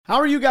How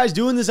are you guys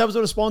doing? This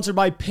episode is sponsored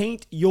by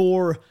Paint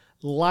Your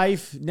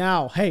Life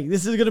Now. Hey,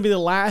 this is going to be the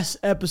last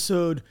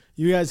episode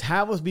you guys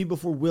have with me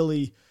before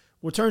Willie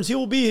returns. He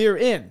will be here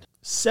in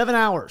 7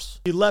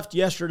 hours. He left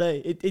yesterday.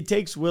 It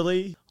takes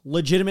Willie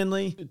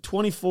legitimately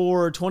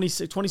 24,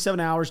 26, 27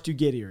 hours to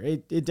get here.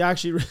 It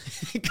actually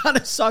it kind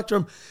of sucked for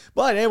him.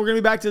 But hey, we're going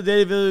to be back to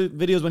the daily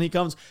videos when he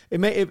comes.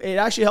 It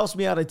actually helps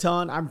me out a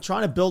ton. I'm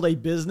trying to build a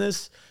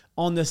business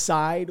on the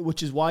side,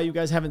 which is why you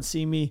guys haven't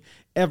seen me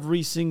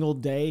every single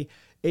day.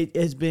 It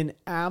has been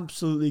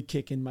absolutely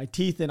kicking my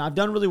teeth, and I've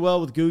done really well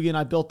with Guggen.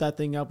 I built that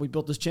thing up. We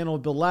built this channel, we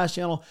built the last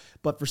channel,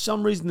 but for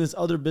some reason, this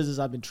other business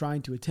I've been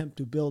trying to attempt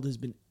to build has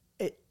been,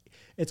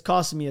 it's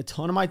costing me a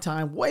ton of my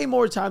time, way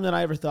more time than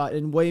I ever thought,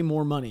 and way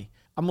more money.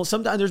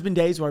 Sometimes there's been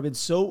days where I've been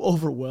so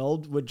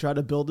overwhelmed with trying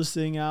to build this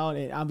thing out,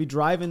 and I'll be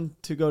driving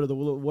to go to the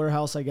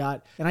warehouse I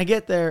got, and I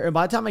get there, and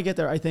by the time I get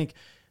there, I think,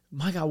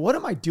 my God, what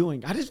am I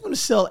doing? I just want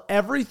to sell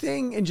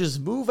everything and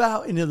just move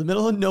out into the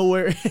middle of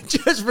nowhere and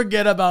just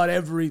forget about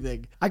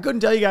everything. I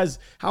couldn't tell you guys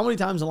how many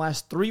times in the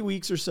last 3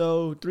 weeks or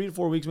so, 3 to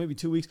 4 weeks, maybe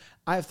 2 weeks,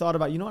 I have thought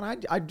about, you know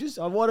what, I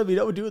want to be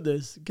done with doing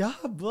this.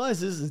 God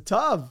bless, this is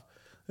tough.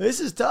 This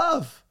is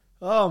tough.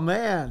 Oh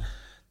man,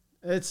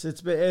 it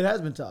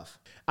has been tough.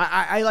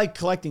 I like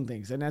collecting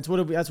things, and that's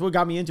what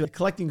got me into it.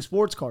 Collecting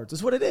sports cards.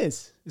 That's what it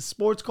is. It's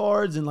sports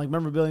cards and like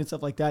memorabilia and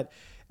stuff like that.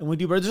 And we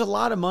do, but there's a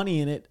lot of money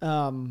in it.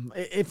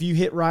 If you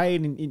hit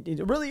right, and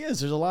it really is,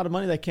 there's a lot of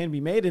money that can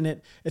be made in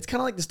it. It's kind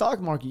of like the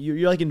stock market.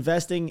 You're like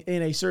investing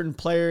in a certain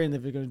player, and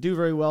if they're going to do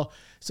very well.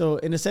 So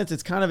in a sense,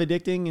 it's kind of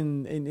addicting,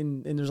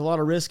 and there's a lot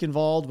of risk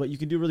involved, but you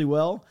can do really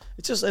well.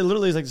 It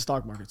literally is like the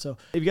stock market. So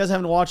if you guys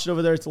haven't watched it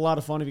over there, it's a lot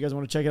of fun. If you guys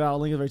want to check it out, I'll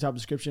link in the very top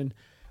description.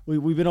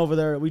 We've been over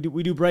there. We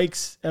do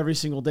breaks every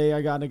single day.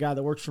 I got a guy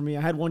that works for me.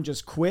 I had one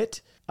just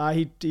quit.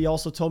 He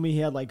also told me he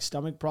had like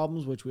stomach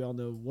problems, which we all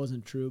know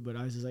wasn't true, but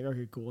I was just like,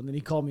 okay, cool. And then he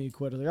called me and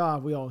quit. I was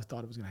like, we all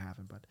thought it was going to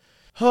happen, but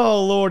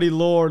oh, Lordy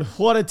Lord,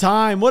 what a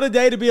time. What a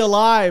day to be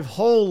alive.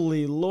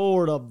 Holy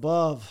Lord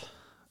above.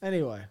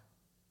 Anyway,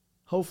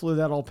 hopefully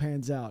that all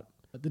pans out.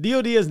 But the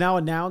DOD has now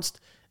announced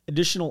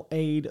additional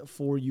aid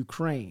for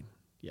Ukraine.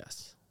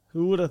 Yes.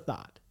 Who would have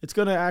thought? It's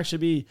going to actually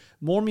be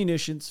more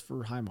munitions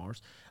for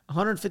HIMARS,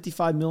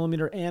 155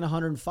 millimeter and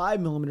 105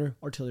 millimeter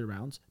artillery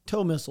rounds,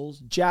 tow missiles,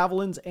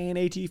 javelins and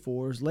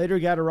AT-4s, later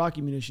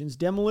Gadaraki munitions,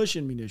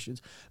 demolition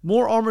munitions,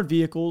 more armored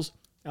vehicles.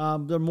 I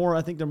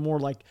think they're more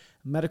like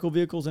medical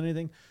vehicles than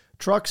anything.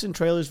 Trucks and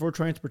trailers for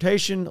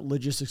transportation,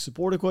 logistics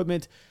support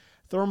equipment,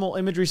 thermal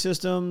imagery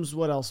systems.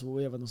 What else will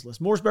we have on this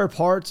list? More spare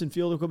parts and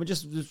field equipment.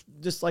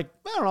 Just like,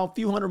 I don't know, a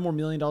few $100 more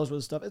million worth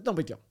of stuff. It's no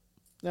big deal.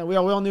 Now, we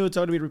all knew it's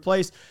going to be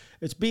replaced.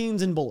 It's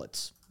beans and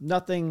bullets.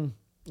 Nothing.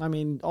 I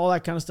mean, all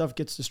that kind of stuff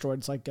gets destroyed.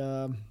 It's like,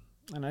 and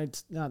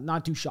it's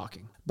not too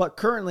shocking. But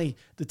currently,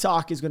 the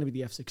talk is going to be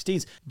the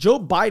F-16s. Joe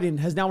Biden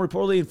has now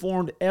reportedly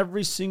informed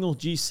every single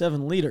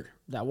G7 leader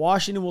that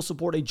Washington will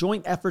support a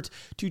joint effort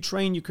to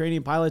train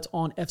Ukrainian pilots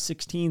on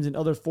F-16s and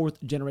other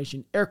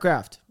fourth-generation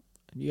aircraft.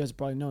 And you guys have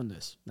probably known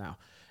this. Now,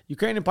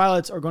 Ukrainian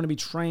pilots are going to be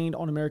trained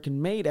on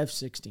American-made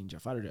F-16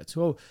 jet fighter jets.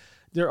 So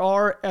there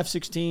are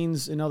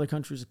F-16s in other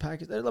countries.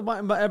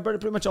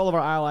 Pretty much all of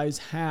our allies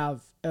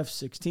have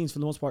F-16s for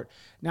the most part.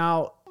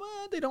 Now,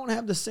 they don't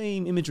have the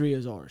same imagery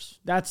as ours.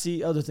 That's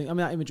the other thing. I mean,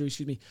 not imagery,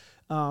 excuse me.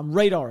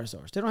 Radar as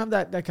ours. They don't have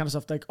that kind of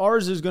stuff. Like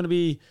ours is going to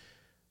be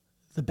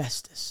the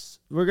bestest.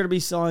 We're going to be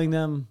selling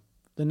them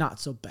the not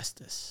so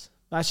bestest.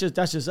 That's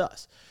just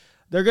us.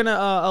 They're going to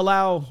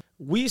allow.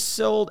 We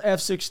sold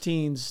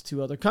F-16s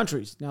to other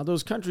countries. Now,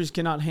 those countries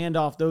cannot hand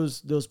off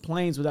those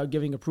planes without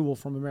giving approval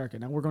from America.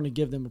 Now, we're going to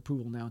give them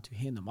approval now to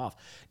hand them off.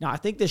 Now, I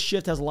think this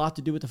shift has a lot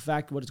to do with the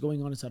fact of what is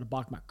going on inside of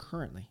Bakhmut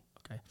currently.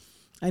 Okay,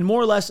 and more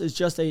or less is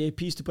just a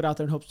piece to put out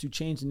there in hopes to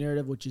change the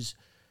narrative, which is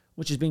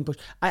being pushed.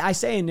 I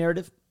say a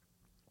narrative,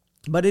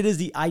 but it is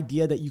the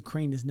idea that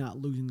Ukraine is not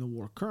losing the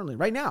war currently.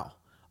 Right now,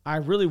 I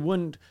really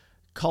wouldn't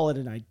call it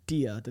an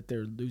idea that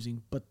they're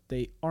losing, but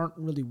they aren't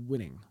really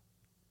winning.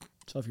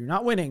 So if you're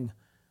not winning,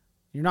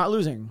 you're not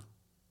losing,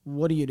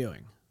 what are you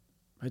doing?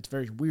 It's a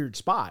very weird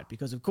spot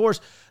because, of course,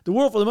 the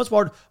world, for the most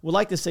part, would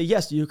like to say,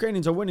 yes, the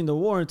Ukrainians are winning the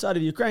war inside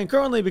of Ukraine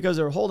currently because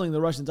they're holding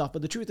the Russians off.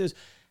 But the truth is,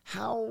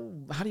 how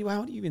do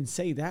you even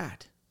say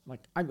that?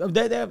 Like,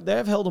 they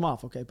have held them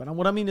off, okay? But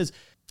what I mean is,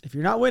 if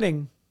you're not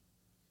winning,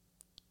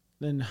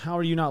 then how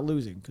are you not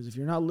losing? Because if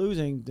you're not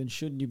losing, then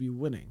shouldn't you be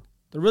winning?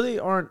 There really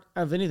aren't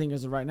of anything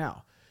as of right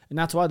now. And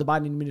that's why the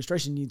Biden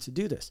administration needs to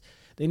do this.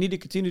 They need to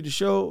continue to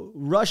show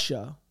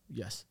Russia,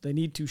 yes, they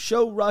need to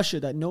show Russia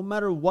that no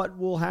matter what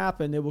will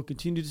happen, they will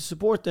continue to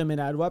support them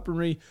and add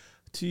weaponry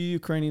to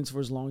Ukrainians for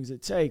as long as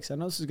it takes. I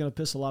know this is going to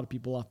piss a lot of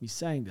people off me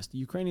saying this. The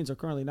Ukrainians are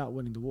currently not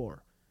winning the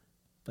war.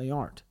 They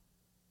aren't.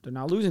 They're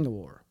not losing the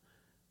war.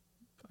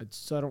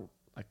 So I don't,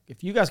 like,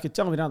 if you guys could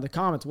tell me down in the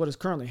comments what is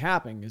currently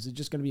happening, is it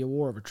just going to be a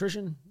war of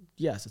attrition?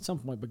 Yes, at some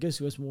point, but guess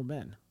who has more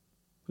men?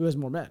 Who has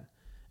more men?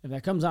 If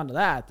that comes down to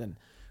that, then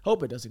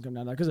hope it doesn't come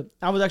down to that. Because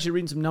I was actually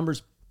reading some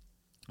numbers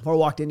before I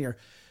walked in here.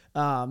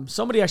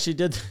 Somebody actually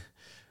did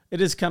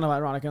It is kind of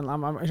ironic. And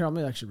here, let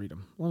me actually read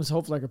them.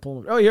 Hopefully I can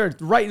pull them. Oh, here,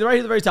 right at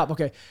the very top.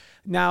 Okay.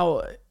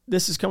 Now,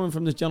 this is coming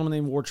from this gentleman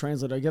named War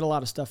Translator. I get a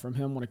lot of stuff from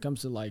him when it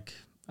comes to like,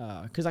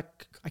 because I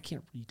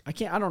can't read. I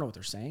don't know what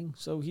they're saying.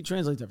 So he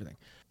translates everything.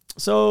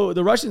 So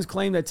the Russians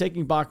claim that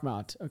taking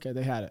Bakhmut, okay,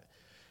 they had it.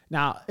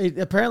 Now,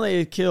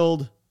 apparently it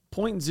killed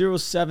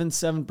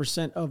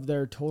 0.077% of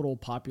their total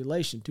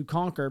population to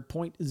conquer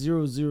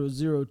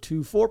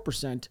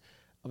 0.00024%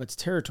 of its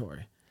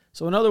territory.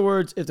 So in other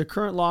words, if the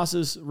current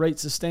losses rate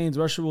sustains,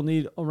 Russia will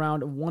need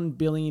around 1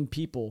 billion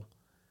people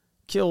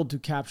killed to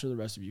capture the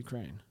rest of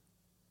Ukraine.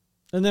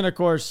 And then, of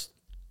course,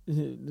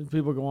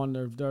 people go on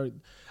there.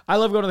 I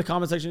love going to the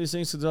comment section of these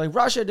things because they're like,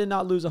 Russia did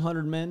not lose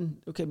 100 men.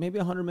 Okay, maybe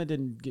 100 men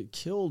didn't get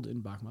killed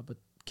in Bakhmut, but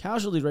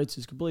casualty rates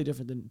is completely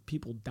different than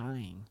people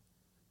dying.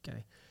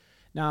 Okay.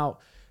 Now,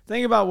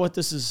 think about what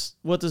this has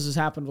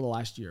happened over the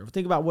last year.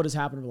 Think about what has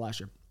happened over the last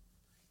year.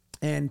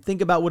 And think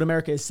about what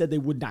America has said they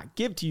would not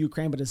give to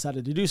Ukraine, but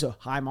decided to do so.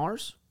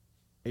 HIMARS,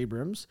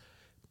 Abrams,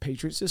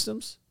 Patriot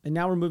systems, and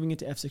now we're moving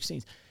into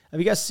F-16s. Have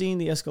you guys seen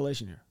the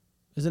escalation here?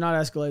 Has it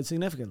not escalated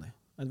significantly?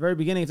 At the very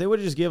beginning, if they would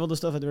have just given all the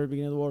stuff at the very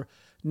beginning of the war,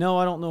 no,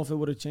 I don't know if it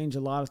would have changed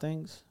a lot of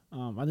things.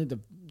 I think the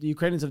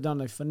Ukrainians have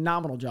done a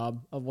phenomenal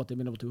job of what they've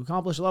been able to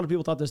accomplish. A lot of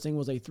people thought this thing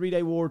was a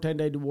 3-day war,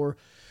 10-day war,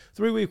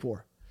 3-week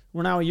war.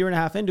 We're now a year and a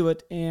half into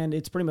it, and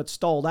it's pretty much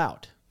stalled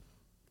out.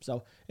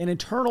 So an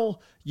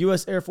internal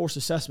U.S. Air Force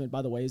assessment,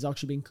 by the way, is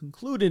actually being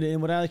concluded.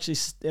 And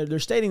they're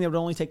stating that it would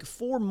only take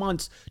 4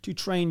 months to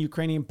train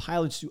Ukrainian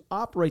pilots to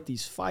operate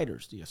these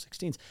fighters, the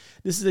F-16s.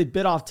 This is a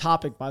bit off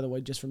topic, by the way,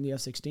 just from the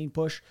F-16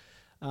 push.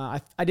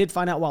 I did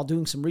find out while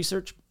doing some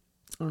research.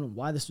 I don't know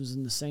why this was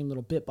in the same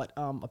little bit, but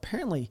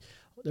apparently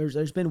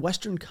there's been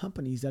Western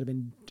companies that have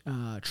been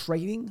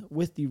trading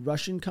with the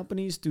Russian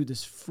companies through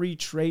this free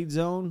trade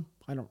zone.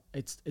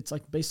 It's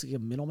like basically a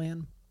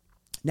middleman.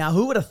 Now,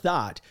 who would have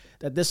thought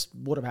that this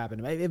would have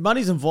happened? If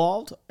money's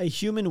involved, a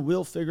human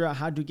will figure out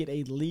how to get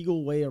a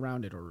legal way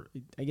around it, or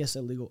I guess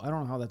illegal. I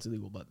don't know how that's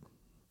illegal, but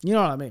you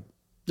know what I mean.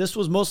 This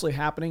was mostly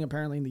happening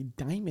apparently in the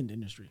diamond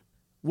industry,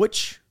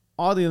 which,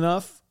 oddly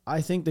enough,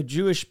 I think the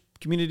Jewish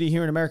community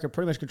here in America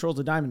pretty much controls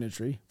the diamond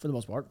industry for the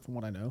most part, from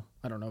what I know.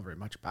 I don't know very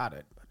much about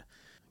it, but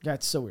yeah,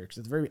 it's so weird because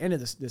at the very end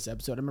of this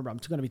episode, I remember I'm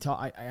going to be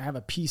I have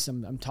a piece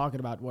I'm talking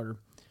about where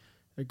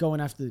they're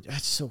going after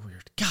that's so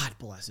weird. God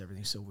bless,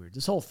 everything's so weird.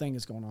 This whole thing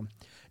is going on.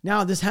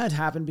 Now, this had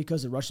happened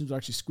because the Russians were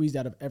actually squeezed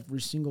out of every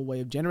single way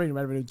of generating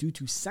revenue due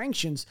to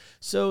sanctions,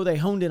 so they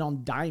honed in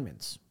on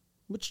diamonds,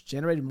 which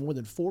generated more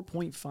than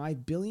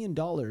 $4.5 billion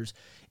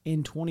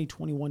in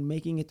 2021,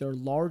 making it their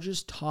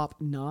largest top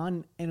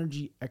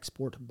non-energy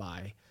export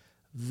by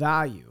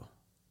value.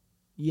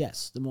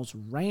 Yes, the most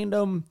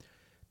random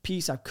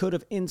piece I could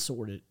have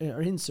inserted.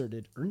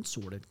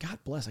 God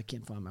bless, I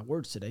can't find my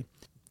words today.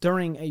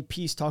 During a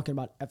piece talking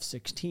about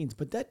F-16s,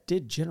 but that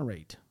did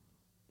generate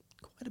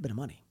quite a bit of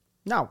money.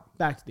 Now,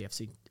 back to the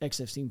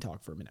F-16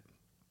 talk for a minute.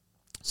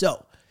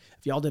 So,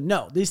 if y'all didn't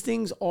know, these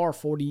things are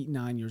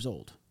 49 years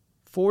old.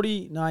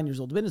 49 years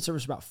old. They've been in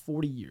service for about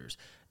 40 years.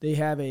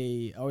 They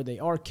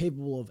are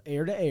capable of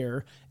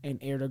air-to-air and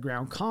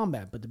air-to-ground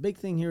combat. But the big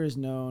thing here is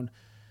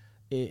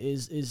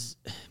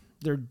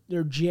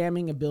their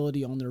jamming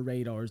ability on their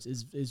radars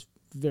is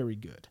very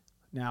good.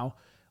 Now,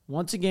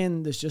 once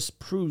again, this just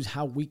proves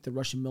how weak the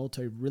Russian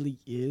military really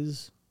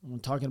is. When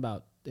talking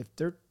about if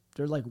they're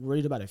like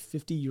worried about a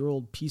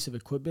 50-year-old piece of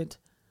equipment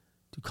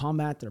to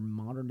combat their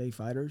modern-day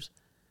fighters.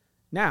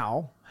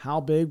 Now, how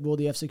big will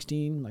the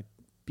F-16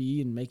 be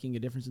in making a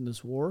difference in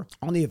this war?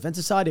 On the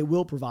offensive side, it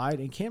will provide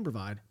and can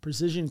provide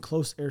precision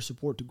close air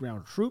support to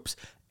ground troops,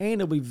 and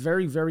it'll be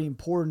very, very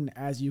important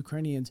as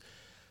Ukrainians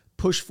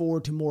push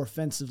forward to more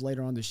offensive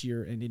later on this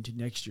year and into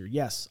next year.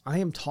 Yes, I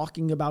am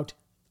talking about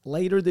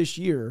later this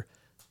year,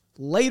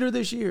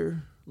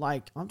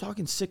 like I'm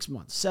talking 6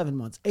 months, 7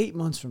 months, 8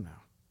 months from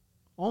now.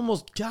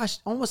 Almost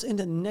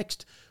into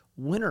next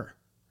winter.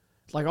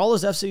 Like all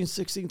this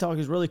F-16 talk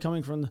is really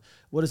coming from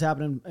what is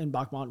happening in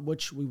Bakhmut,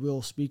 which we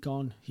will speak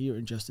on here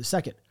in just a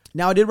second.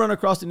 Now, I did run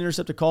across an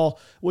intercepted call,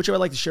 which I would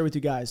like to share with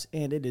you guys,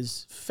 and it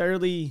is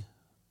fairly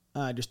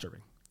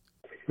disturbing.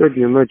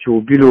 Сегодня ночью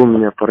убили у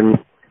меня парней.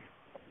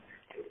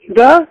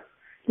 Да?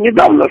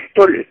 Недавно,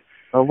 что ли?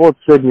 А вот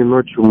сегодня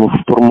ночью мы в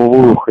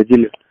штурмовую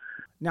ходили.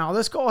 Now,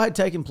 this call had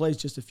taken place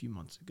just a few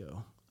months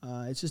ago.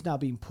 It's just now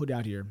being put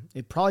out here.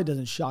 It probably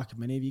doesn't shock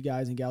many of you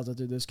guys and gals out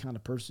there, this kind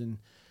of person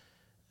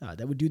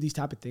that would do these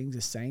type of things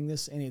is saying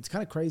this. And it's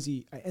kind of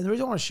crazy. And the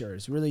reason I want to share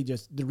is really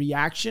just the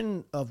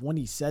reaction of when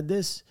he said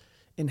this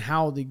and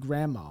how the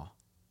grandma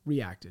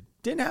reacted.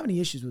 Didn't have any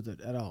issues with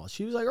it at all.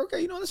 She was like,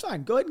 okay, that's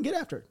fine. Go ahead and get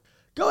after it.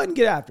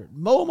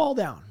 Mow them all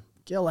down.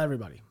 Kill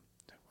everybody.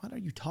 What are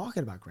you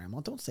talking about, Grandma?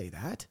 Don't say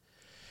that.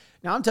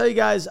 Now, I'm telling you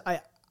guys,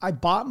 I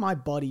bought my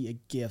buddy a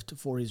gift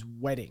for his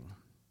wedding.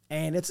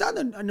 And it's not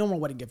a normal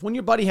wedding gift. When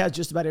your buddy has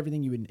just about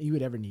everything you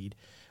would ever need,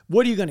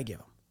 what are you going to give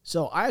him?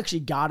 So I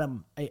actually got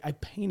him, I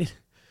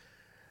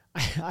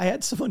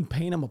had someone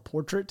paint him a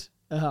portrait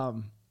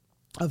of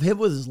him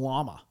with his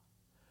llama.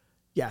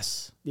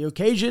 Yes, the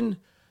occasion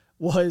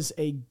was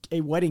a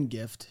wedding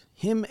gift.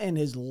 Him and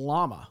his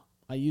llama.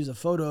 I use a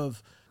photo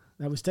of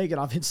that was taken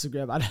off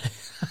Instagram.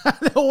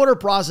 The order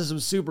process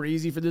was super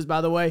easy for this,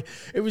 by the way.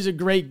 It was a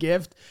great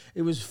gift.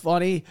 It was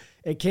funny.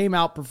 It came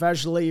out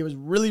professionally. It was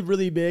really,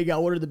 really big. I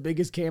ordered the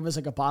biggest canvas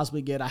I could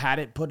possibly get. I had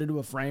it put into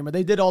a frame, but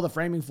they did all the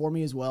framing for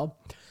me as well.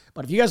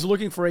 But if you guys are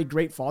looking for a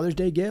great Father's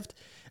Day gift,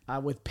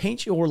 with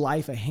Paint Your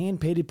Life, a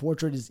hand-painted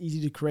portrait is easy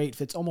to create,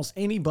 fits almost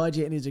any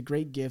budget, and is a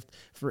great gift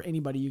for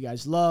anybody you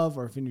guys love,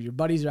 or if any of your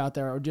buddies are out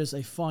there, or just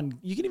a fun,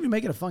 you can even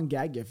make it a fun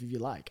gag gift if you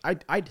like.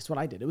 That's what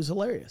I did. It was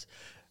hilarious.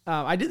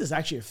 I did this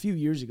actually a few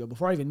years ago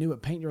before I even knew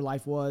what Paint Your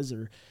Life was,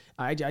 or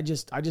I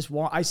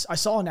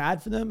saw an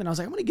ad for them and I was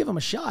like, I'm going to give them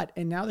a shot.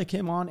 And now they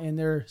came on and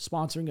they're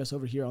sponsoring us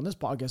over here on this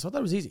podcast. So I thought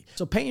it was easy.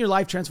 So Paint Your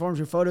Life transforms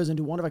your photos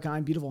into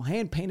one-of-a-kind, beautiful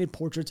hand-painted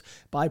portraits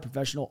by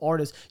professional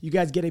artists. You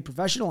guys get a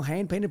professional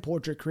hand-painted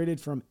portrait created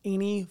from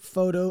any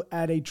photo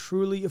at a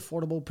truly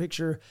affordable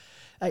picture.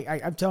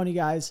 I'm telling you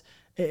guys,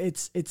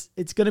 it's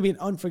going to be an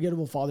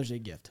unforgettable Father's Day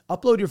gift.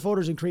 Upload your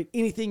photos and create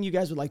anything you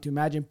guys would like to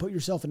imagine. Put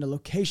yourself in a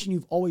location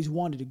you've always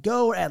wanted to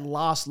go, add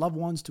lost loved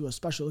ones to a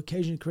special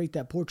occasion, create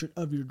that portrait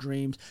of your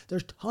dreams.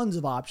 There's tons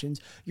of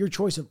options. Your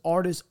choice of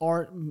artist,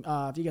 art,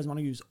 if you guys want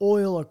to use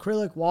oil,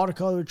 acrylic,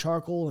 watercolor,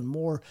 charcoal, and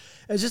more.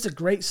 It's just a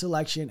great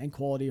selection and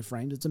quality of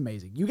frames. It's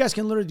amazing. You guys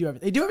can literally do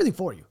everything. They do everything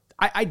for you.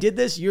 I did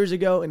this years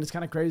ago, and it's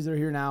kind of crazy they're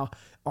here now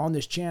on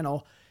this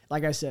channel.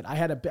 Like I said,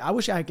 I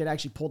wish I could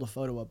actually pull the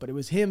photo up, but it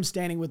was him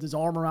standing with his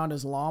arm around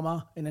his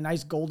llama in a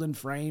nice golden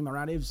frame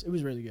around it. It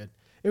was really good.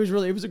 It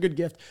was a good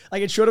gift.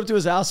 Like, it showed up to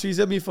his house. So he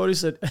sent me a photo. He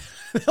said,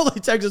 the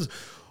only text is,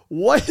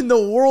 what in the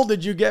world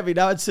did you get me?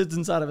 Now it sits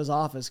inside of his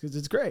office because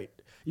it's great.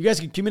 You guys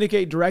can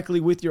communicate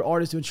directly with your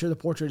artist to ensure the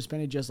portrait is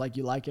painted just like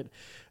you like it.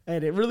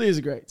 And it really is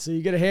great. So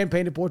you get a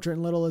hand-painted portrait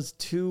in little as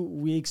 2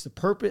 weeks, the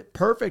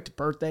perfect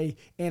birthday,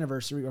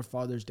 anniversary, or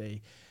Father's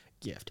Day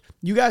gift.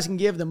 You guys can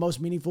give the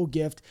most meaningful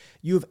gift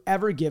you've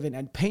ever given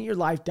at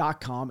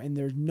paintyourlife.com, and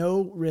there's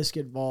no risk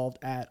involved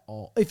at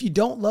all. If you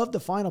don't love the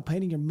final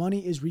painting, your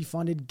money is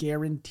refunded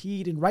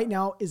guaranteed. And right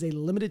now is a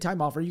limited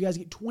time offer. You guys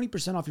get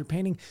 20% off your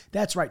painting.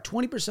 That's right,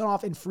 20%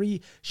 off and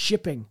free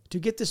shipping. To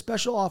get this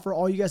special offer,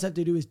 all you guys have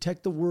to do is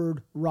text the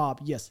word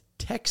Rob. Yes,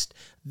 text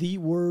the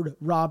word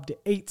Rob to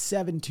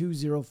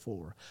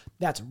 87204.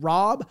 That's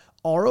Rob,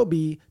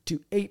 R-O-B,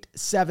 to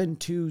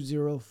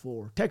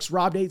 87204. Text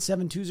Rob to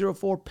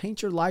 87204.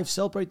 Paint your life.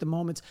 Celebrate the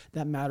moments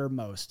that matter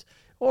most.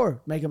 Or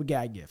make them a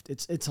gag gift.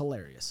 It's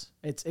hilarious.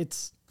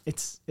 It's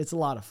a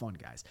lot of fun,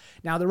 guys.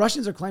 Now, the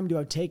Russians are claiming to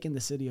have taken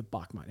the city of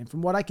Bakhmut. And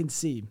from what I can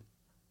see,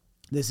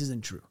 this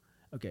isn't true.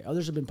 Okay,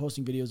 others have been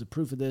posting videos of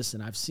proof of this,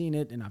 and I've seen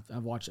it, and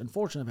I've watched.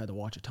 Unfortunately, I've had to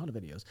watch a ton of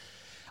videos.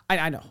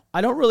 I know.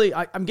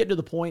 I'm getting to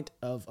the point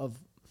of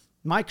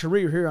my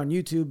career here on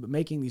YouTube,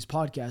 making these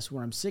podcasts,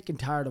 where I'm sick and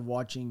tired of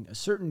watching a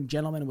certain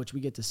gentleman, which we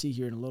get to see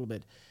here in a little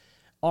bit,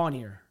 on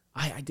here.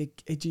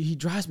 He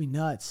drives me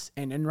nuts.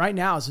 And right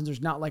now, since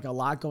there's not like a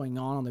lot going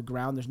on the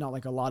ground, there's not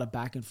like a lot of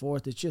back and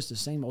forth. It's just the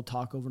same old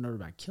talk over and over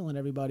about killing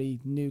everybody,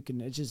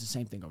 nuking. It's just the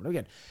same thing over and over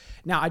again.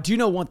 Now, I do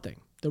know one thing.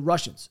 The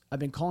Russians have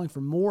been calling for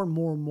more and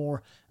more and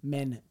more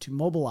men to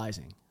mobilize,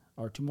 and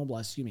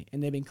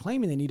they've been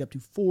claiming they need up to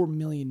 4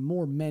 million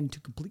more men to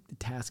complete the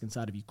task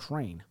inside of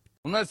Ukraine.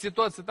 У нас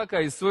ситуация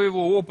такая, из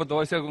своего опыта,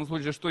 во всяком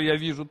случае, что я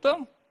вижу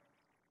там,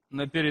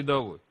 на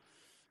передовой,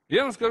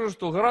 я вам скажу,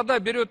 что города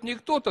берет не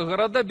кто-то,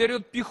 города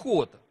берет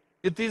пехота.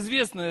 Это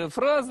известная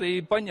фраза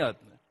и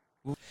понятная.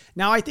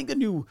 Now, I think the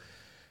new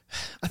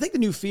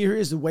fear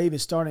is the wave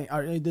is starting,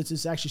 or this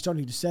is actually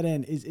starting to set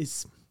in,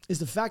 is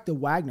the fact the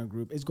Wagner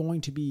group is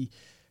going to be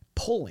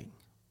pulling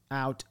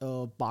out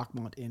of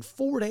Bakhmut in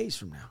 4 days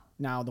from now.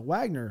 Now, the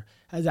Wagner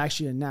has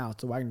actually announced,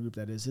 the Wagner group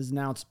that is, has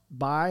announced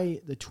by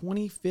the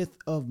 25th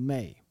of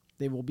May,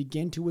 they will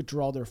begin to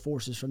withdraw their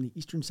forces from the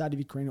eastern side of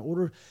Ukraine in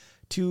order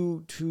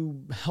to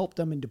help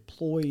them and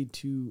deploy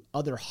to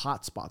other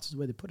hotspots, is the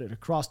way they put it,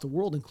 across the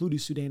world, including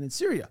Sudan and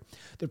Syria.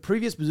 The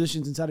previous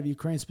positions inside of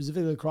Ukraine,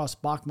 specifically across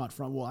Bakhmut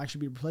front, will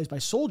actually be replaced by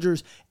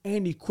soldiers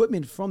and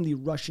equipment from the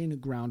Russian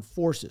ground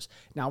forces.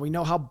 Now, we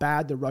know how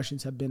bad the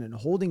Russians have been in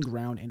holding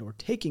ground and or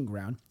taking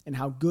ground, and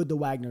how good the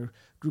Wagner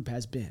group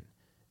has been.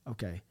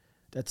 Okay,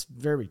 that's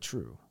very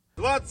true.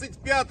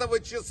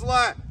 25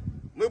 числа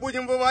мы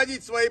будем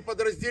выводить свои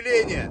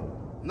подразделения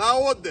на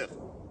отдых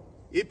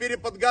и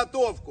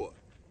переподготовку.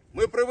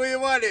 Мы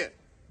провоевали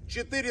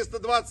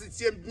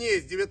 427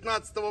 дней с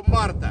 19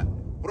 марта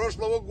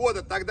прошлого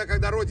года, тогда,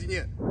 когда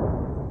Родине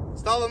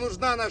стала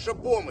нужна наша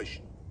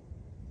помощь.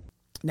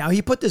 Now,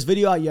 he put this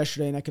video out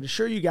yesterday, and I can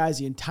assure you guys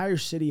the entire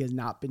city has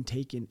not been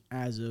taken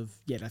as of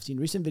yet. I've seen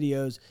recent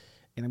videos,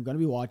 and I'm going to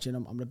be watching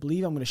them. I'm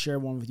going to share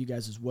one with you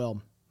guys as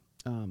well.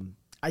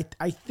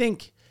 I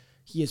think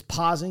he is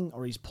pausing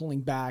or he's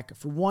pulling back.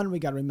 For one, we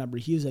got to remember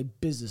he is a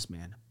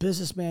businessman.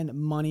 Businessman,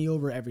 money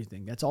over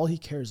everything. That's all he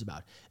cares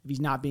about. If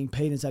he's not being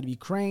paid inside of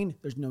Ukraine,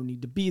 there's no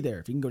need to be there.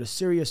 If he can go to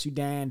Syria,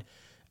 Sudan,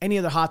 any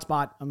other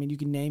hotspot, I mean, you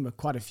can name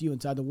quite a few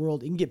inside the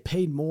world. He can get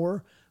paid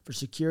more for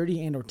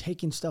security and or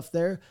taking stuff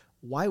there.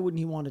 Why wouldn't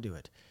he want to do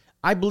it?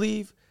 I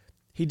believe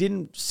He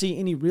didn't see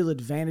any real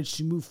advantage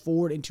to move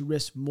forward and to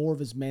risk more of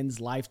his men's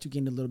life to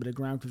gain a little bit of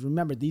ground. Because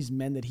remember, these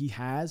men that he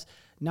has,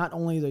 not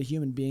only are they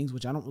human beings,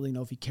 which I don't really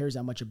know if he cares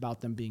that much about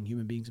them being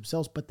human beings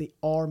themselves, but they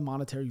are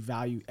monetary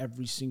value,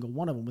 every single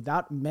one of them.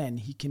 Without men,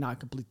 he cannot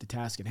complete the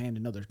task at hand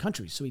in other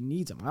countries, so he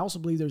needs them. I also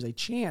believe there's a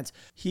chance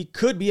he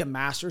could be a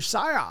master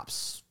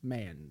psyops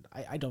man.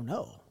 I don't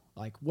know.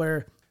 Like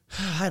where,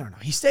 I don't know.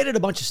 He stated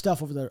a bunch of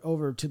stuff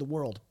over to the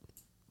world.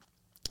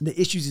 The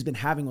issues he's been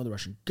having with the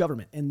Russian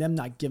government and them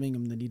not giving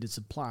him the needed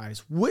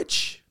supplies,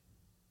 which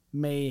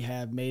may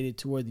have made it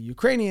to where the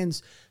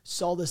Ukrainians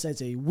saw this as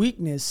a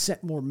weakness,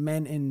 sent more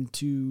men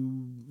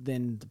into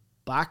than the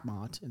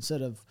Bakhmut.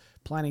 Instead of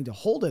planning to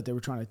hold it, they were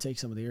trying to take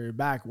some of the area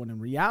back, when in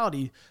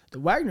reality, the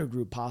Wagner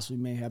group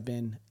possibly may have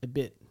been a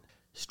bit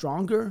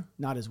stronger,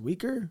 not as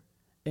weaker,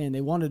 and they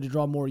wanted to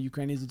draw more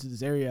Ukrainians into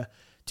this area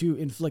to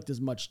inflict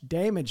as much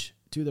damage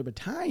to their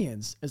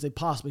battalions as they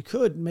possibly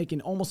could, making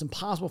it almost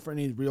impossible for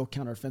any real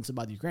counteroffensive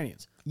by the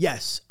Ukrainians.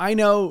 Yes, I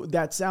know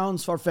that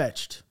sounds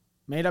far-fetched.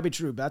 May not be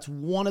true, but that's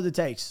one of the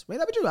takes. May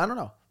not be true. I don't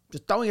know.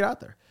 Just throwing it out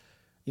there.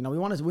 You know, we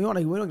want to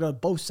go to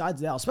both sides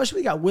of the aisle, especially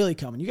we got Willie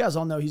coming. You guys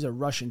all know he's a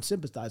Russian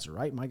sympathizer,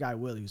 right? My guy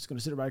Willie, who's going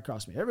to sit right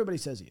across from me. Everybody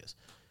says he is.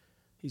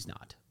 He's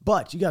not.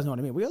 But you guys know what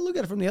I mean. We got to look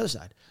at it from the other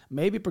side.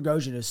 Maybe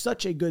Prigozhin is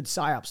such a good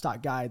psyop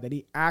stock guy that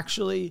he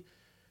actually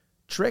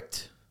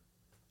tricked.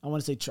 I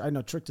want to say, I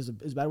know tricked is a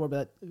bad word,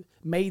 but that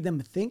made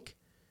them think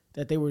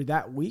that they were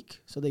that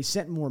weak. So they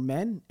sent more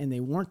men, and they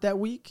weren't that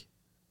weak.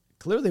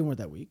 Clearly, they weren't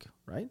that weak,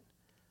 right?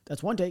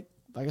 That's one take.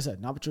 Like I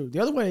said, not true. The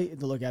other way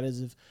to look at it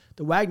is if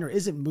the Wagner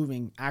isn't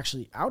moving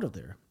actually out of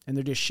there, and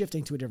they're just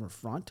shifting to a different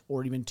front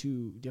or even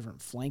to a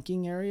different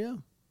flanking area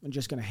and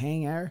just going to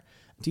hang there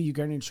until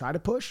Ukrainians try to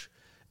push.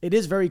 It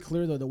is very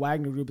clear, though, the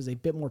Wagner group is a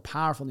bit more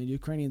powerful than the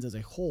Ukrainians as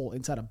a whole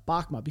inside of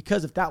Bakhmut,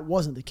 because if that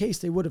wasn't the case,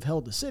 they would have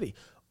held the city.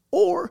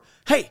 Or,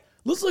 hey,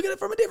 let's look at it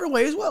from a different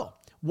way as well.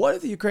 What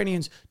if the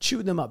Ukrainians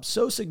chewed them up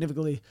so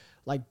significantly,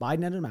 like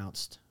Biden had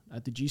announced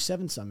at the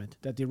G7 summit,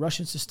 that the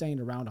Russians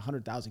sustained around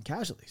 100,000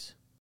 casualties?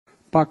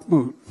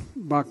 Bakhmut.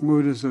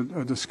 Bakhmut is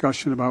a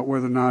discussion about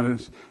whether or not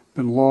it's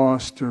been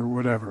lost or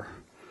whatever.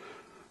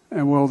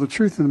 And well, the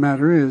truth of the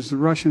matter is the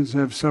Russians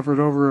have suffered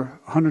over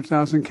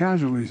 100,000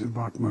 casualties in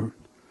Bakhmut.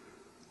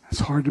 It's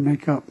hard to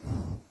make up.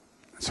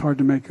 It's hard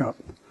to make up.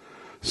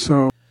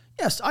 So,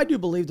 yes, I do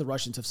believe the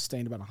Russians have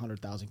sustained about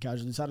 100,000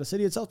 casualties inside the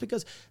city itself,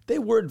 because they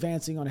were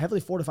advancing on a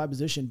heavily fortified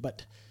position,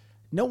 but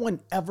no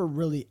one ever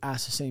really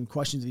asked the same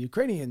questions of the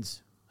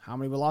Ukrainians. How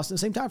many were lost in the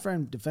same time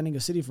frame defending a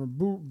city from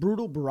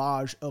brutal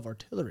barrage of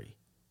artillery?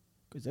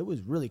 Because it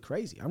was really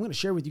crazy. I'm going to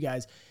share with you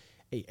guys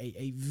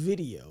a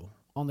video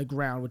on the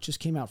ground, which just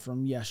came out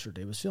from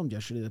yesterday. It was filmed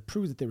yesterday that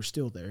proved that they were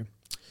still there.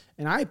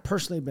 And I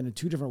personally have been in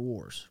two different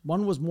wars.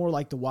 One was more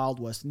like the Wild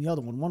West, and the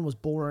other one was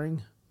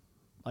boring,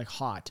 like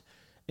hot.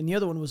 And the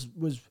other one was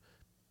pretty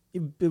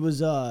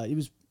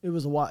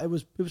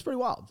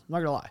wild. I'm not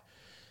gonna lie,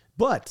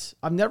 but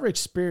I've never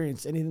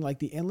experienced anything like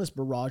the endless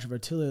barrage of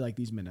artillery like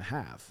these men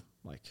have.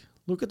 Like,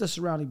 look at the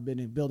surrounding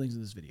buildings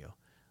in this video.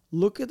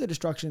 Look at the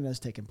destruction that has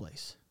taken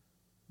place.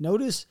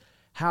 Notice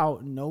how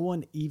no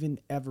one even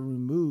ever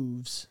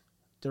removes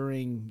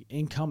during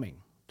incoming.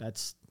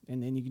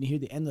 And then you can hear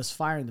the endless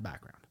fire in the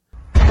background.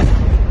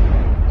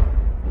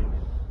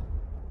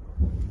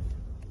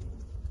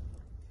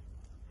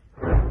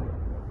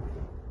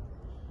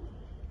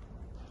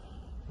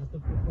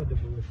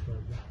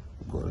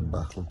 Город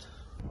Бахмут.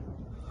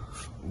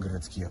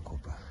 Городские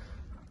окопы.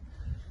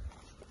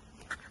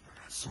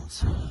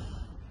 Солнце.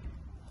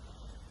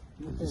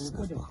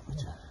 Весна в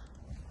Бахмуте.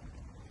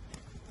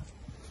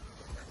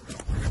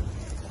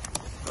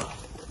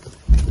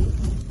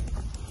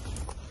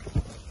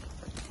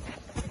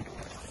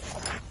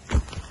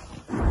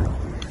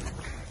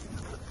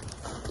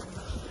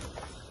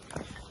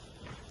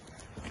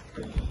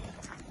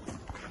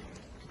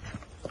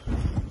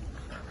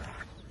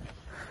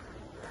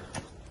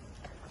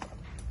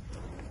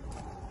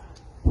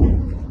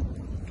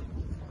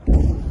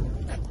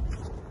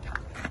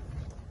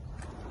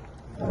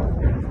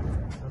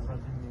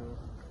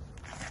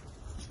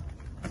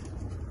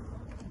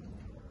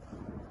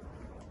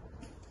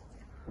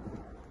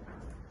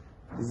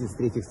 Здесь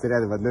 3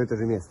 снаряда в одно и то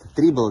же место.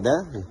 3 было,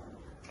 да?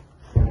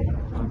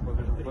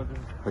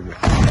 Побежал.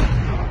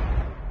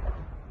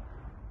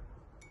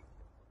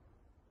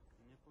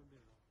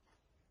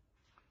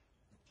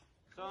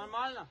 Все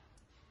нормально?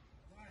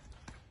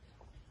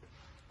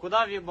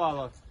 Куда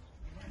въебало?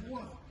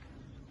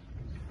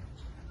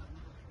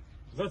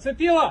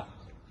 Зацепило?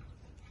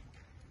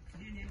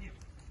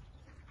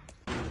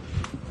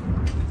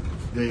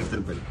 Да, я в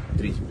темпе.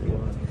 3.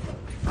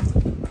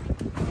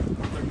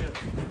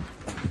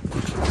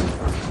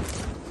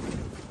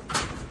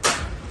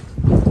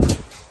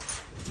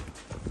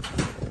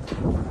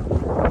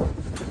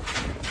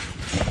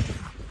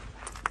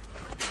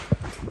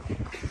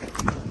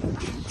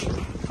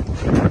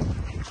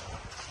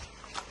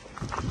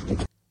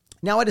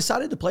 Now, I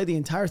decided to play the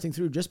entire thing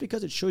through just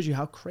because it shows you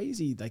how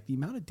crazy, like, the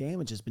amount of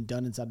damage has been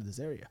done inside of this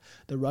area.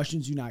 The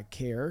Russians do not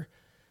care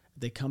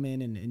They come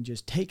in and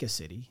just take a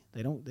city.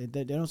 They don't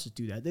just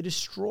do that. They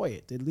destroy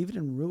it. They leave it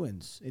in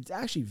ruins. It's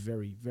actually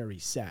very, very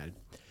sad.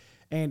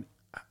 And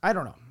I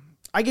don't know.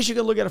 I guess you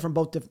could look at it from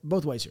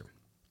both ways here.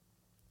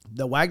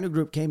 The Wagner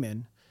group came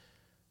in.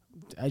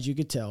 As you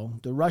could tell,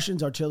 the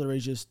Russians' artillery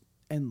is just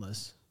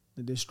endless.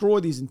 They destroy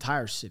these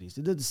entire cities.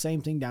 They did the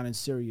same thing down in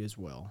Syria as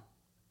well.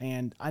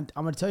 And I'm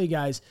going to tell you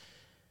guys,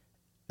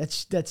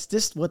 that's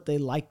just what they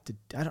like to.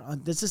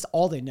 That's just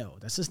all they know.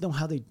 That's just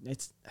how they.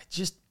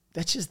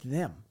 That's just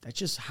them. That's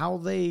just how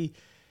they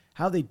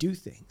do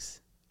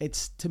things.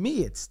 To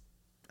me, I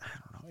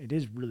don't know. It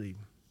is really,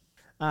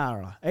 I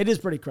don't know. It is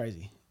pretty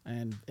crazy.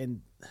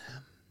 And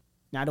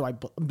now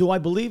do I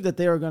believe that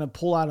they are going to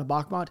pull out of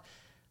Bakhmut?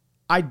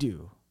 I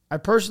do. I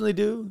personally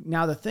do.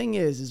 Now the thing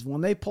is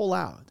when they pull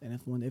out, and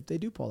if they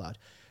do pull out,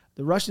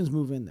 the Russians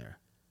move in there.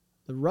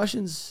 The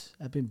Russians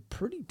have been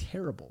pretty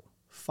terrible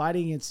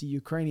fighting against the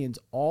Ukrainians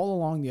all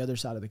along the other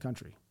side of the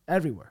country,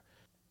 everywhere.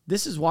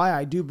 This is why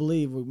I do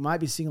believe we might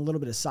be seeing a little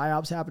bit of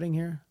psyops happening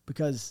here,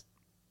 because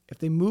if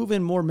they move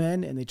in more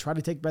men and they try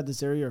to take back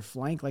this area or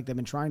flank like they've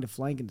been trying to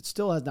flank, and it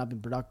still has not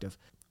been productive,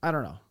 I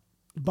don't know.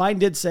 Biden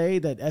did say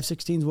that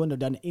F-16s wouldn't have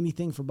done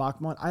anything for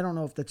Bakhmut. I don't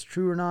know if that's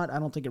true or not. I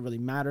don't think it really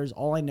matters.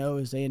 All I know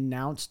is they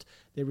announced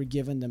they were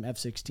giving them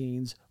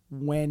F-16s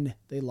when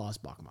they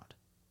lost Bakhmut.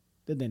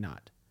 Did they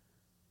not?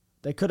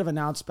 They could have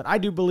announced, but I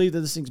do believe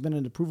that this thing's been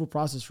an approval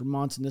process for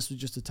months, and this was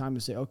just a time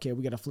to say, okay,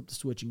 we got to flip the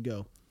switch and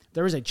go.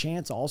 There is a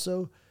chance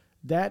also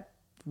that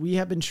we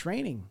have been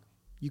training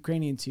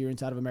Ukrainians here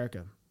inside of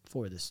America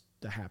for this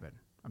to happen.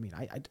 I mean,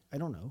 I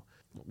don't know.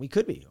 We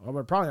could be. Or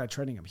we're probably not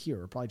training them here.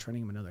 We're probably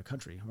training them in another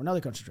country. Or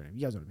another country training them.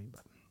 You guys know what I mean.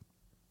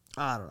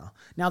 But I don't know.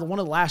 Now, one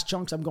of the last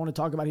chunks I'm going to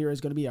talk about here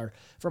is going to be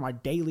from our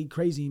daily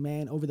crazy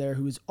man over there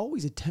who is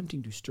always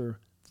attempting to stir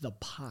the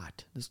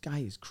pot. This guy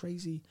is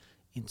crazy,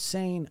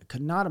 insane. I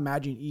could not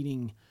imagine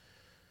eating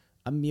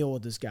a meal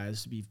with this guy.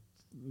 This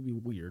would be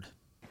weird.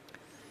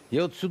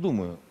 Я вот все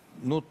думаю,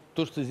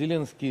 то, что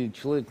Зеленский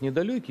человек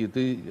недалекий, это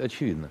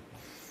очевидно.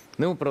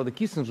 Но его, правда,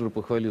 Киссинджер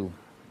похвалил.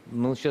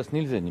 Но сейчас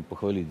нельзя не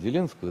похвалить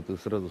Зеленского, это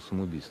сразу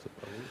самоубийство.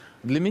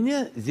 Для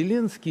меня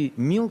Зеленский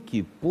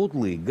мелкий,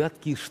 подлый,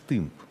 гадкий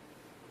штымп.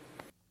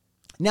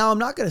 Now, I'm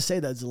not going to say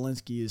that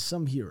Zelensky is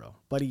some hero,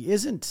 but he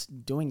isn't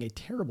doing a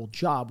terrible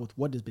job with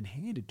what has been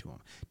handed to him.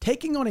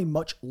 Taking on a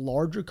much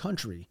larger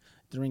country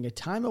during a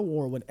time of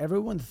war when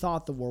everyone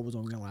thought the war was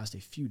only going to last a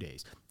few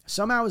days.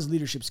 Somehow his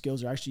leadership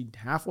skills are actually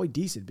halfway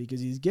decent because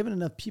he's given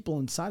enough people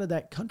inside of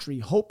that country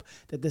hope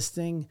that this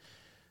thing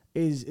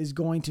is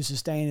going to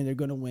sustain and they're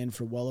going to win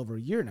for well over a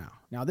year now.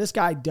 Now, this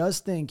guy does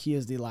think he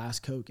is the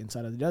last Coke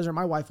inside of the desert.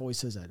 My wife always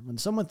says that. When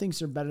someone thinks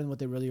they're better than what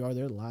they really are,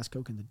 they're the last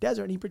Coke in the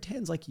desert, and he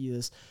pretends like he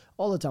is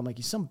all the time, like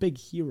he's some big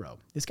hero.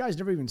 This guy's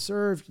never even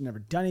served, never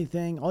done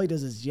anything. All he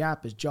does is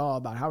yap his jaw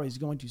about how he's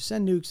going to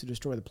send nukes to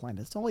destroy the planet.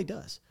 That's all he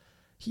does.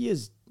 He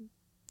is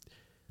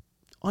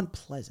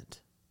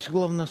unpleasant.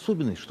 Главная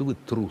особенность, что вы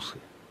трусы.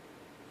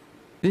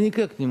 Ты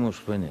никак не можешь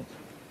понять.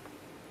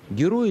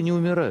 Герои не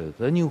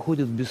умирают, они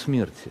уходят в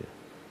бессмертие.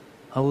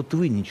 А вот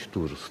вы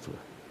ничтожество.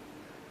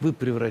 Вы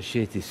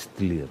превращаетесь в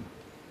тлен.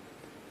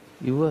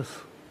 И вас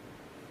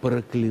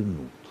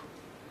проклянут.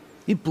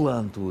 И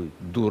план твой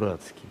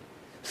дурацкий,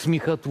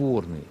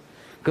 смехотворный,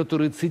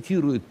 который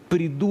цитирует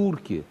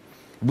придурки,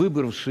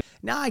 выбравшие...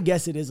 Now, I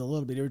guess it is a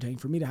little bit irritating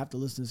for me to have to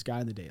listen to this guy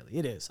on the daily.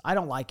 It is. I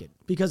don't like it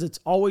because it's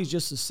always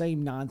just the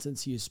same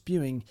nonsense he is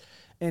spewing,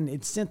 and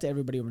it's sent to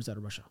everybody over inside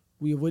of Russia.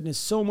 We have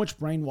witnessed so much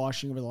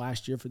brainwashing over the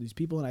last year for these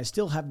people, and I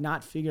still have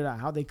not figured out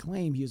how they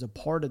claim he is a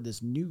part of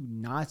this new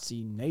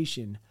Nazi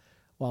nation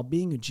while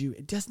being a Jew.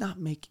 It does not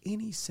make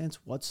any sense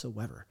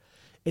whatsoever.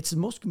 It's the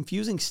most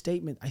confusing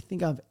statement I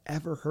think I've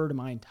ever heard in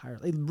my entire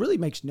life. It really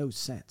makes no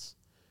sense.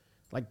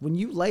 Like when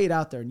you lay it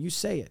out there and you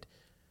say it,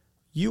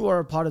 you are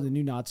a part of the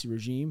new Nazi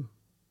regime,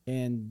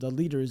 and the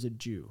leader is a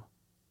Jew.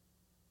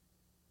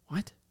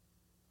 What?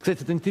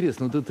 Кстати, это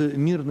интересно, вот эта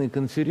мирная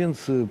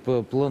конференция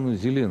по плану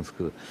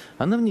Зеленского,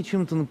 она мне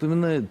чем-то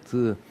напоминает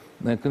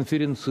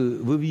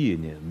конференцию в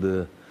Вене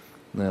до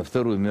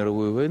Второй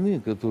мировой войны,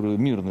 которую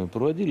мирную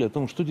проводили, о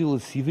том, что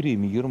делать с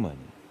евреями Германии.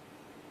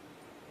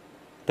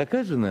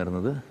 Такая же,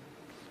 наверное, да?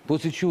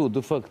 После чего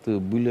де-факто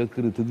были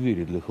открыты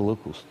двери для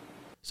Холокоста.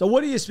 So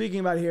what he is speaking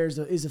about here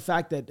is the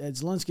fact that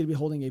Zelensky will be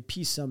holding a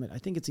peace summit. I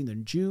think it's either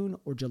June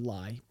or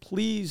July.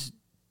 Please,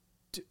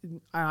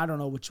 I don't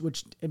know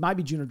which. It might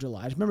be June or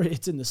July. I remember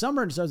it's in the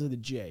summer and it starts with a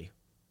J.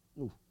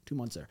 Ooh, 2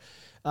 months there.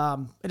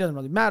 It doesn't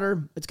really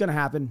matter. It's going to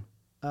happen.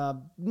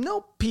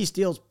 No peace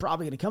deal is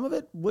probably going to come of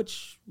it,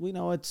 which we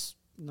know it's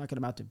not going to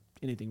amount to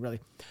anything really.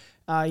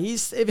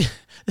 The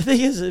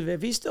thing is,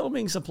 if he's still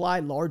being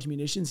supplied large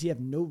munitions, he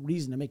have no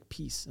reason to make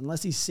peace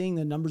unless he's seeing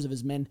the numbers of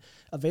his men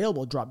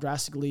available drop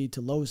drastically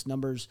to lowest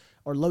numbers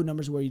or low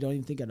numbers where you don't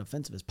even think an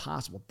offensive is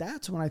possible.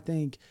 That's when I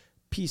think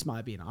peace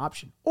might be an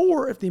option.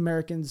 Or if the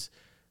Americans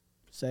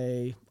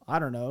say, I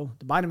don't know,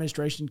 the Biden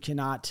administration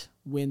cannot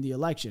win the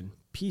election,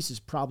 peace is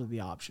probably the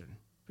option.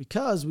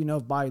 Because we know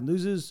if Biden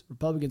loses,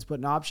 Republicans put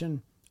an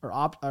option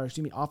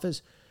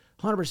office,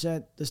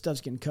 100% this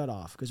stuff's getting cut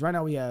off. Because right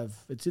now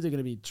it's either going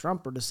to be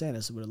Trump or DeSantis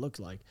is what it looks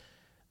like.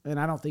 And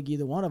I don't think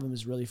either one of them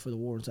is really for the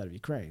war inside of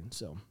Ukraine.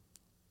 So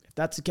if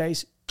that's the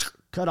case,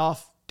 cut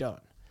off,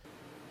 done.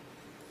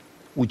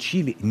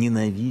 Учили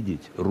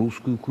ненавидеть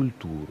русскую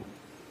культуру.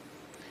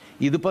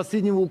 И до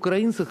последнего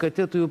украинцы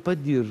хотят ее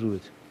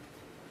поддерживать.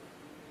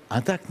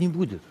 А так не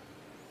будет.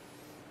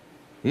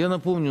 Я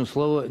напомню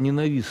слова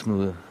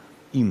ненавистного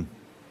им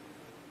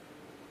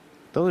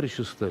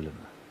товарища Сталина.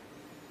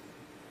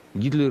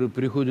 Гитлеры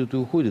приходят и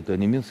уходят, а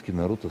немецкий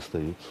народ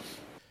остается.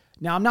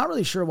 Now, I'm not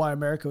really sure why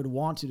America would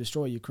want to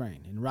destroy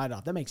Ukraine and write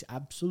off. That makes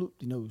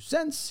absolutely no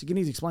sense. You can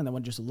easily explain that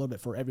one just a little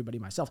bit for everybody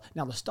myself.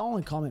 Now, the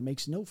Stalin comment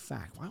makes no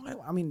fact.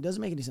 It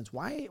doesn't make any sense.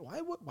 Why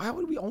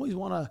would we always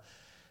want to...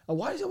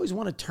 Why does he always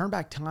want to turn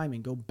back time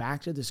and go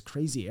back to this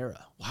crazy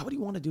era? Why would he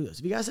want to do this?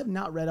 If you guys have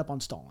not read up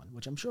on Stalin,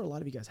 which I'm sure a lot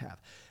of you guys have,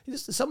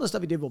 some of the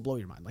stuff he did will blow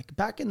your mind. Like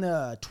back in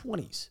the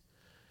 20s,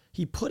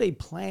 he put a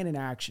plan in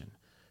action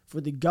for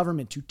the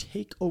government to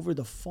take over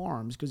the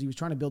farms because he was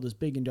trying to build this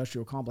big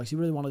industrial complex. He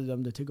really wanted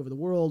them to take over the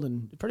world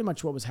and pretty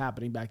much what was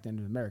happening back then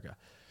in America.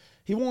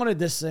 He wanted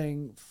this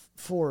thing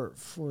for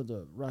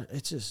the...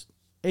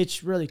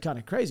 It's really kind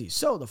of crazy.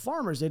 So the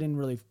farmers, they didn't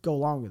really go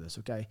along with this,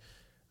 okay?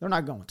 They're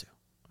not going to.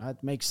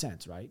 That makes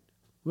sense, right?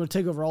 We're going to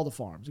take over all the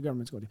farms. The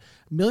government's going to.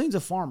 Millions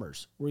of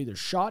farmers were either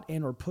shot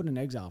and or put in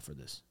exile for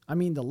this. I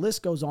mean, the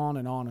list goes on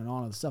and on and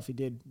on of the stuff he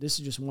did. This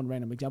is just one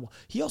random example.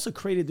 He also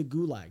created the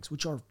gulags,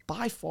 which are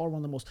by far one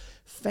of the most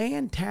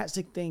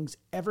fantastic things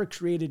ever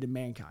created in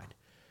mankind.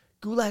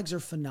 Gulags are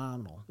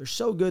phenomenal. They're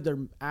so good. They're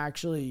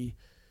actually,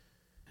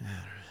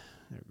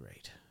 they're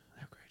great.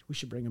 They're great. We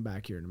should bring them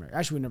back here in America.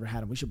 Actually, we never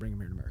had them. We should bring them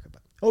here in America.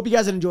 But I hope you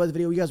guys enjoyed the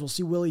video. You guys will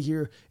see Willie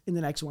here in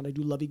the next one. I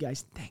do love you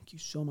guys. Thank you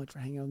so much for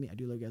hanging out with me. I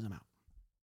do love you guys. I'm out.